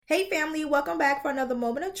Hey family, welcome back for another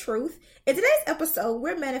moment of truth. In today's episode,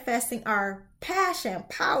 we're manifesting our passion,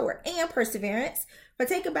 power, and perseverance for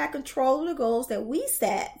taking back control of the goals that we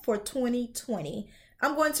set for 2020.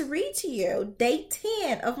 I'm going to read to you day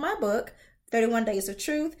 10 of my book, 31 Days of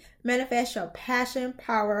Truth, Manifest Your Passion,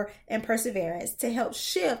 Power, and Perseverance to help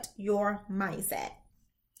shift your mindset.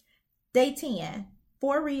 Day 10,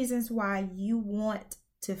 4 reasons why you want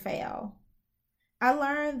to fail. I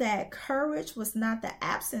learned that courage was not the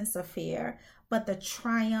absence of fear, but the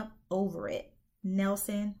triumph over it.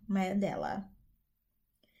 Nelson Mandela.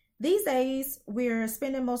 These days, we're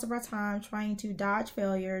spending most of our time trying to dodge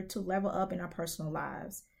failure to level up in our personal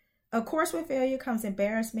lives. Of course, with failure comes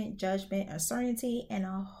embarrassment, judgment, uncertainty, and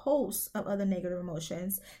a host of other negative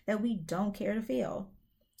emotions that we don't care to feel.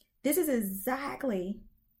 This is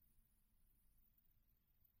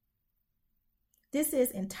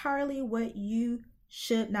entirely what you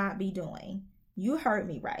should not be doing. You heard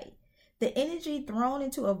me right. The energy thrown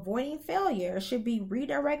into avoiding failure should be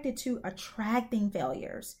redirected to attracting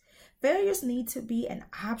failures. Failures need to be an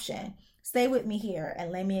option. Stay with me here and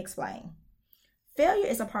let me explain. Failure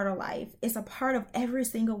is a part of life. It's a part of every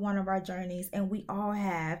single one of our journeys, and we all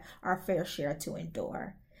have our fair share to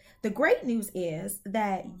endure. The great news is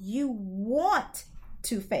that you want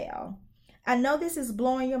to fail. I know this is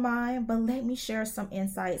blowing your mind, but let me share some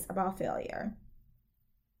insights about failure.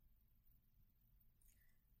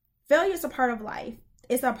 Failure is a part of life.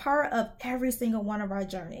 It's a part of every single one of our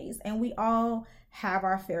journeys, and we all have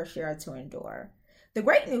our fair share to endure. The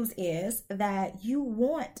great news is that you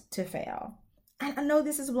want to fail. I know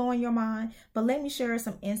this is blowing your mind, but let me share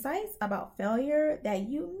some insights about failure that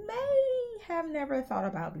you may have never thought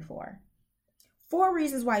about before. 4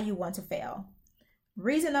 reasons why you want to fail.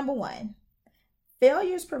 Reason number 1.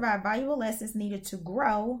 Failures provide valuable lessons needed to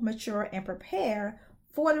grow, mature, and prepare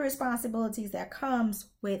for the responsibilities that comes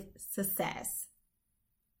with success.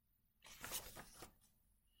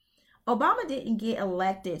 Obama didn't get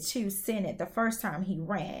elected to Senate the first time he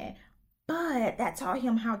ran, but that taught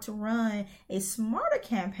him how to run a smarter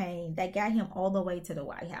campaign that got him all the way to the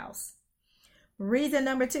White House. Reason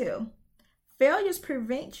number 2. Failures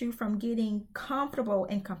prevent you from getting comfortable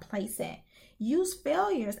and complacent. Use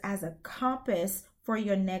failures as a compass for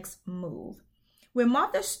your next move. When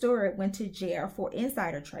Martha Stewart went to jail for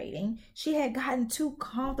insider trading, she had gotten too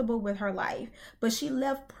comfortable with her life, but she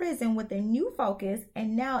left prison with a new focus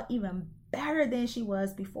and now even better than she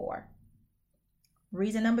was before.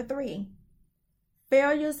 Reason number 3.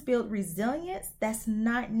 Failures build resilience that's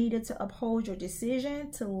not needed to uphold your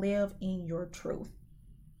decision to live in your truth.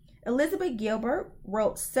 Elizabeth Gilbert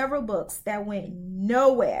wrote several books that went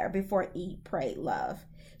nowhere before Eat, Pray, Love.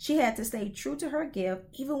 She had to stay true to her gift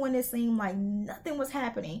even when it seemed like nothing was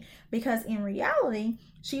happening, because in reality,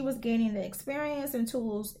 she was gaining the experience and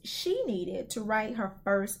tools she needed to write her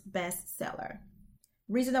first bestseller.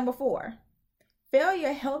 Reason number 4.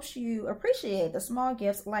 Failure helps you appreciate the small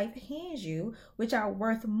gifts life hands you, which are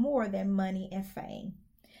worth more than money and fame.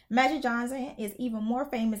 Magic Johnson is even more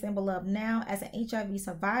famous and beloved now as an HIV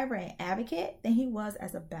survivor and advocate than he was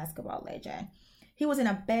as a basketball legend. He was in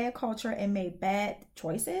a bad culture and made bad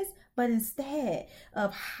choices, but instead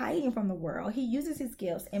of hiding from the world, he uses his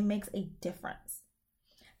gifts and makes a difference.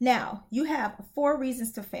 Now, you have 4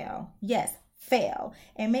 reasons to fail. Yes, fail.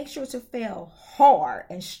 And make sure to fail hard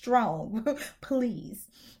and strong, please.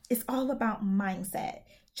 It's all about mindset.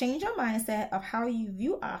 Change your mindset of how you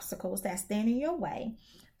view obstacles that stand in your way,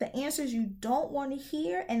 the answers you don't want to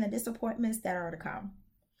hear, and the disappointments that are to come.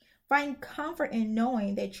 Find comfort in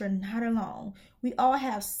knowing that you're not alone. We all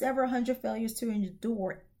have several hundred failures to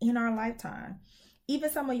endure in our lifetime. Even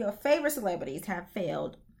some of your favorite celebrities have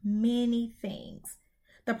failed many things.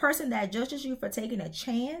 The person that judges you for taking a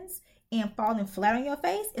chance and falling flat on your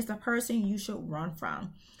face is the person you should run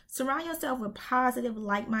from. Surround yourself with positive,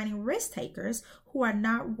 like-minded risk takers who are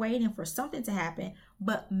not waiting for something to happen,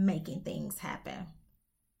 but making things happen.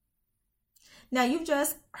 Now, you've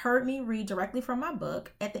just heard me read directly from my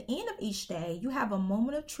book. At the end of each day, you have a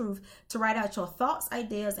moment of truth to write out your thoughts,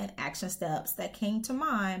 ideas, and action steps that came to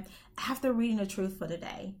mind after reading the truth for the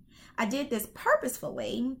day. I did this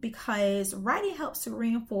purposefully because writing helps to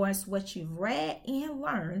reinforce what you've read and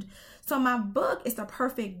learned. So my book is the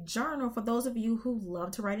perfect journal for those of you who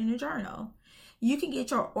love to write in a journal. You can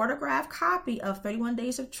get your autographed copy of 31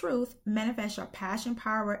 Days of Truth, Manifest Your Passion,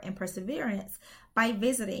 Power, and Perseverance by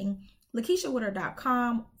visiting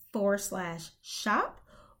LaKeishaWoodard.com/shop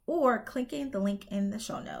or clicking the link in the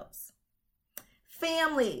show notes.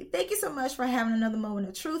 Family, thank you so much for having another moment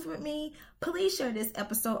of truth with me. Please share this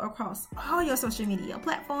episode across all your social media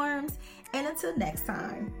platforms. And until next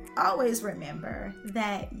time, always remember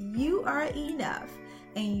that you are enough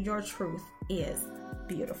and your truth is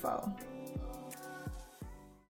beautiful.